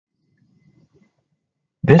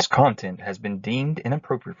This content has been deemed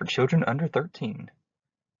inappropriate for children under 13.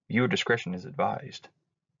 Viewer discretion is advised.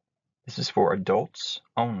 This is for adults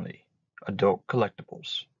only. Adult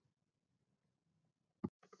collectibles.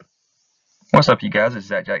 What's up, you guys? It's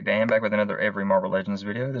ZacJacDan back with another Every Marvel Legends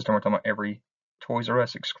video. This time we're talking about every Toys R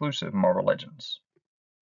Us exclusive Marvel Legends.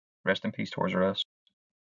 Rest in peace, Toys R Us.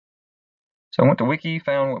 So I went to Wiki,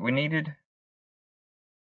 found what we needed.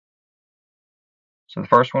 So the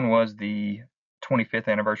first one was the 25th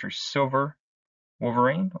anniversary Silver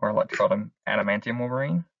Wolverine, or I like to call him Adamantium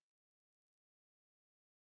Wolverine.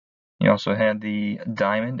 You also had the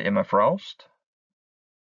Diamond Emma Frost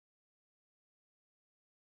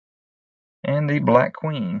and the Black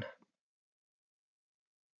Queen.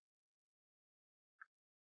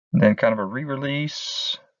 Then kind of a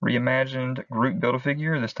re-release, reimagined Groot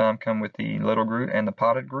Build-A-Figure. This time come with the little Groot and the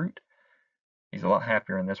potted Groot. He's a lot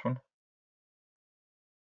happier in this one.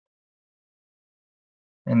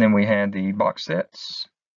 And then we had the box sets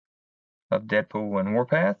of Deadpool and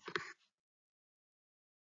Warpath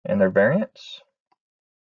and their variants.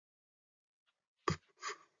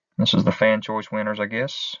 This is the fan choice winners, I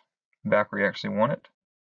guess. Valkyrie actually won it.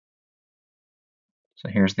 So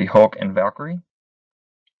here's the Hulk and Valkyrie.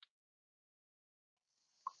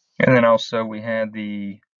 And then also we had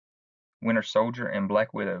the Winter Soldier and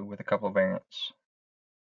Black Widow with a couple of variants.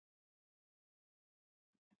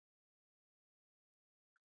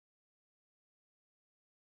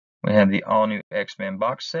 We had the all-new X-Men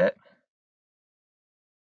box set.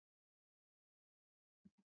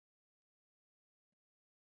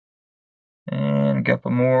 And a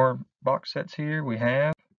couple more box sets here. We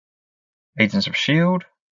have Agents of S.H.I.E.L.D.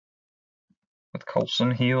 with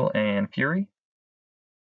Coulson, Hill, and Fury.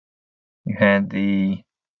 You had the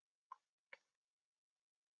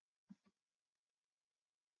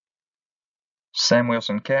Sam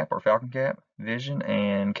Wilson Cap or Falcon Cap, Vision,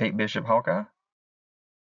 and Kate Bishop Hawkeye.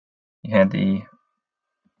 You had the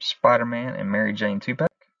Spider-Man and Mary Jane 2-pack.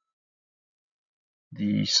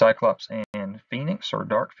 The Cyclops and Phoenix or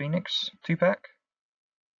Dark Phoenix 2-pack.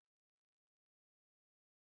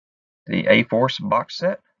 The A-Force box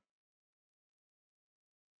set.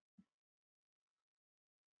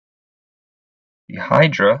 The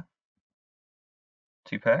Hydra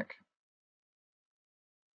 2-pack.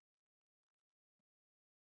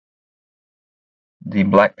 The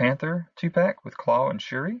Black Panther 2-pack with Claw and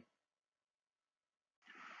Shuri.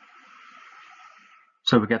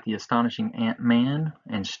 So we got the Astonishing Ant-Man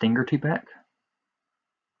and Stinger 2-pack.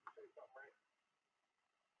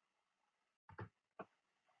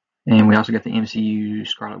 And we also got the MCU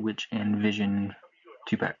Scarlet Witch and Vision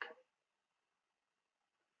 2-pack.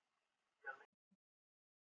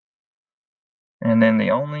 And then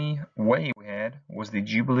the only wave we had was the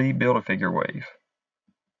Jubilee Build-A-Figure wave.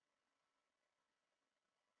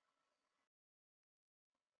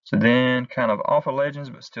 So then, kind of off of Legends,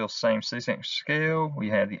 but still same 6-inch scale, we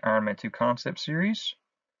had the Iron Man 2 Concept Series.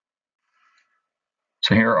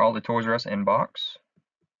 So here are all the Toys R Us in box.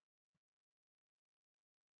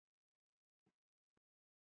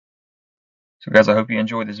 So guys, I hope you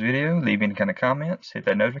enjoyed this video. Leave any kind of comments. Hit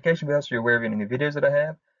that notification bell so you're aware of any new videos that I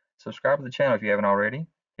have. Subscribe to the channel if you haven't already.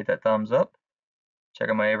 Hit that thumbs up. Check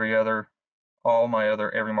out all my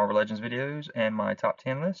other Every Marvel Legends videos and my top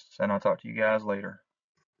 10 lists. And I'll talk to you guys later.